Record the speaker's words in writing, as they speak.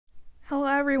Hello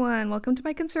everyone, welcome to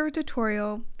my Conservatory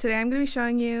tutorial. Today I'm going to be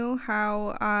showing you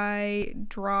how I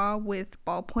draw with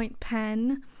ballpoint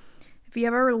pen. If you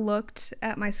ever looked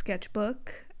at my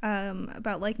sketchbook,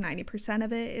 about like 90%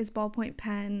 of it is ballpoint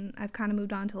pen. I've kind of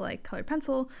moved on to like colored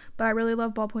pencil, but I really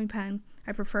love ballpoint pen.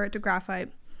 I prefer it to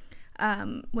graphite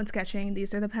when sketching.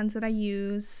 These are the pens that I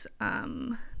use.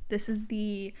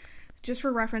 Just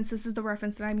for reference, this is the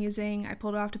reference that I'm using. I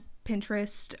pulled it off to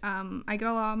Pinterest. I get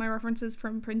a lot of my references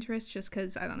from Pinterest just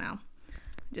because, I don't know,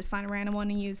 just find a random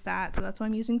one and use that, so that's what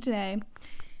I'm using today.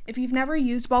 If you've never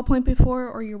used ballpoint before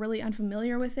or you're really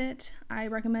unfamiliar with it, I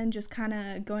recommend just kind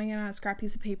of going in on a scrap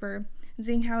piece of paper,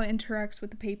 seeing how it interacts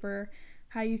with the paper,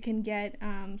 how you can get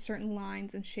certain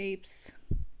lines and shapes.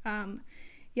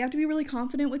 You have to be really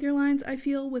confident with your lines, I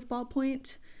feel, with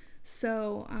ballpoint.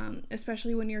 So,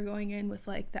 especially when you're going in with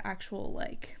like the actual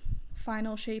like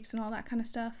final shapes and all that kind of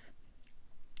stuff.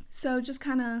 So just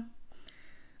I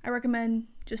recommend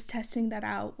just testing that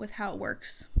out with how it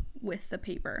works with the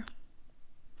paper.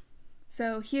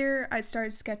 So here I've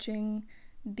started sketching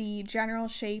the general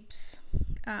shapes,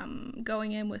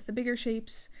 going in with the bigger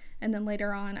shapes, and then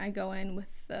later on I go in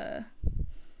with the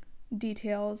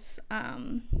details.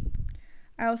 I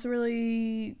also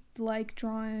really like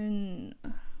drawing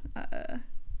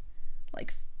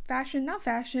like not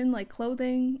fashion, like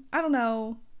clothing. I don't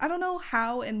know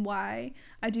how and why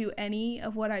I do any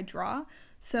of what I draw.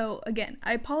 So again,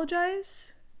 I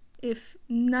apologize if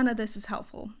none of this is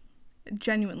helpful,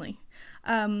 genuinely.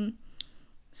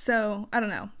 So I don't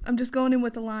know. I'm just going in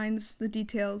with the lines, the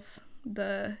details,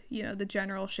 the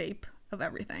general shape of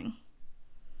everything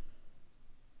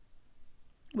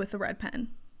with the red pen.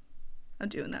 I'm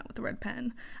doing that with the red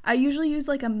pen. I usually use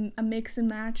like a mix and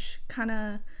match kind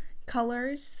of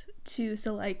colors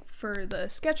so like for the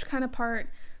sketch kind of part,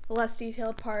 the less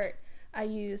detailed part, I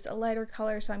use a lighter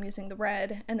color, so I'm using the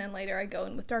red, and then later I go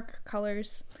in with darker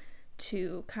colors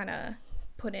to kind of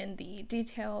put in the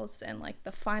details and like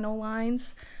the final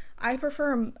lines. I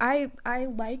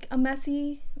like a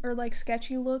messy or like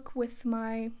sketchy look with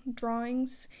my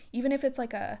drawings, even if it's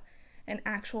like an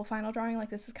actual final drawing. Like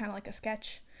this is kind of like a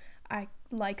sketch. I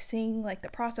like seeing like the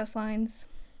process lines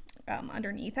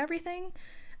underneath everything.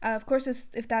 Of course,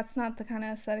 if that's not the kind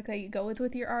of aesthetic that you go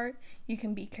with your art, you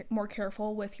can be more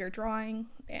careful with your drawing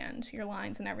and your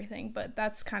lines and everything, but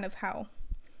that's kind of how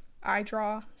I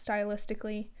draw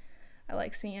stylistically. I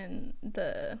like seeing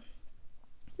the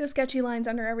sketchy lines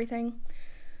under everything.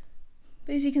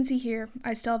 But as you can see here,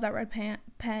 I still have that red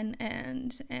pen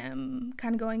and am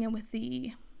kind of going in with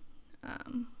the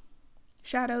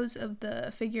shadows of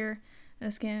the figure and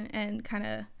the skin and kind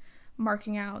of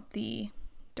marking out the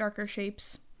darker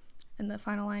shapes and the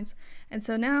final lines. And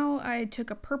so now I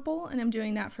took a purple and I'm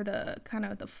doing that for the kind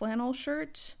of the flannel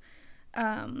shirt.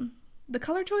 The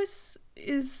color choice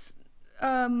is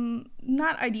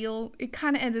not ideal. It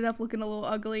kind of ended up looking a little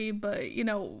ugly, but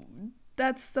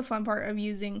that's the fun part of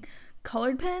using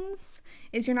colored pens,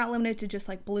 is you're not limited to just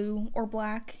like blue or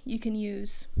black. You can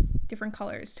use different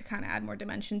colors to kind of add more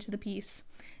dimension to the piece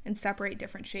and separate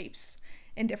different shapes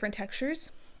and different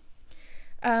textures.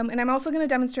 And I'm also going to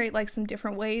demonstrate like some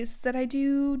different ways that I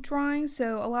do drawing.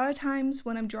 So a lot of times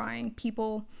when I'm drawing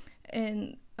people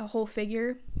in a whole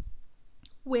figure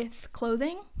with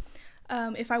clothing,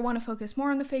 if I want to focus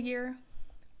more on the figure,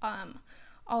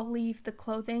 I'll leave the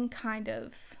clothing kind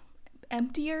of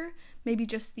emptier, maybe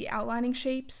just the outlining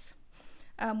shapes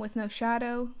with no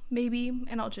shadow maybe,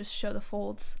 and I'll just show the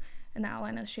folds and the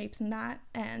outline of the shapes in that,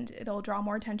 and it'll draw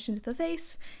more attention to the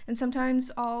face. And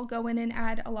sometimes I'll go in and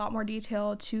add a lot more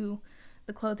detail to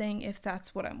the clothing if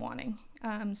that's what I'm wanting.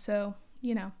 So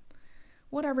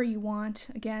whatever you want.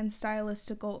 Again,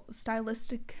 stylistic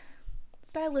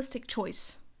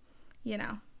choice,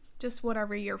 just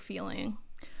whatever you're feeling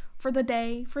for the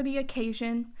day, for the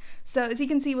occasion. So as you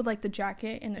can see with like the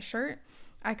jacket and the shirt,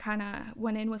 I kind of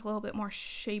went in with a little bit more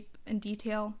shape and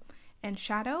detail and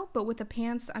shadow, but with the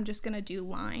pants I'm just gonna do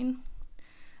line,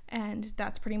 and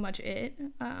that's pretty much it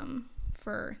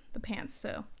for the pants.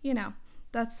 So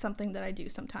that's something that I do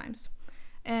sometimes.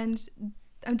 And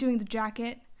I'm doing the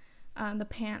jacket, the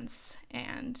pants,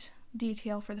 and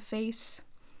detail for the face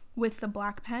with the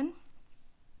black pen.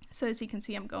 So as you can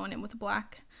see, I'm going in with the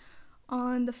black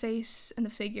on the face and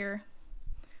the figure,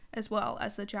 as well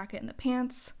as the jacket and the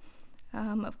pants.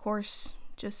 Of course,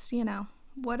 just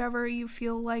whatever you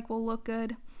feel like will look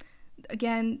good.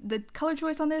 Again, the color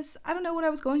choice on this, I don't know what I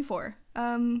was going for.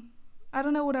 I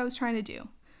don't know what I was trying to do,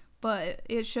 but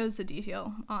it shows the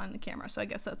detail on the camera, so I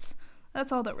guess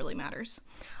that's all that really matters.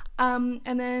 And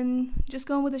then just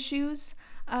going with the shoes.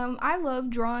 I love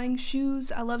drawing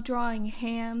shoes. I love drawing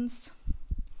hands.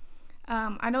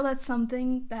 I know that's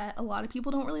something that a lot of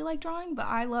people don't really like drawing, but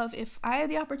I love, if I had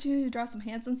the opportunity to draw some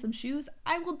hands and some shoes,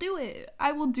 I will do it.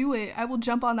 I will do it. I will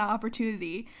jump on that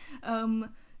opportunity.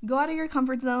 Go out of your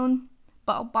comfort zone.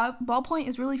 Ballpoint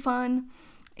is really fun.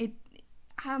 It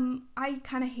I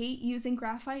kind of hate using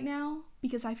graphite now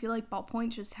because I feel like ballpoint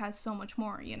just has so much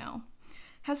more,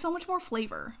 has so much more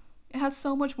flavor. It has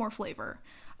so much more flavor.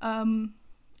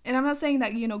 And I'm not saying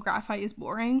that, graphite is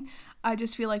boring. I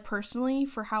just feel like personally,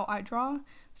 for how I draw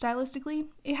stylistically,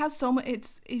 it has so much,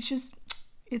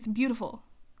 it's beautiful.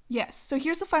 Yes. So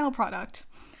here's the final product.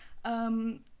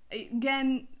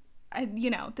 Again,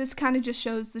 this kind of just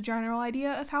shows the general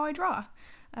idea of how I draw.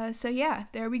 So yeah,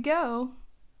 there we go.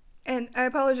 And I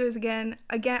apologize again.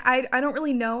 I don't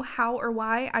really know how or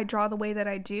why I draw the way that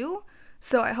I do.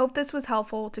 So I hope this was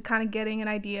helpful to kind of getting an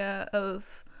idea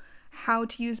of how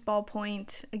to use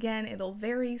ballpoint. Again, it'll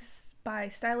vary by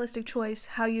stylistic choice,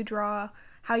 how you draw,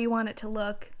 how you want it to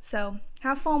look. So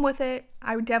have fun with it.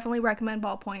 I would definitely recommend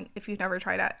ballpoint if you've never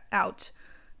tried it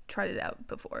out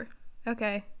before.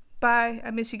 Okay, bye.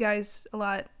 I miss you guys a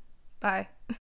lot. Bye.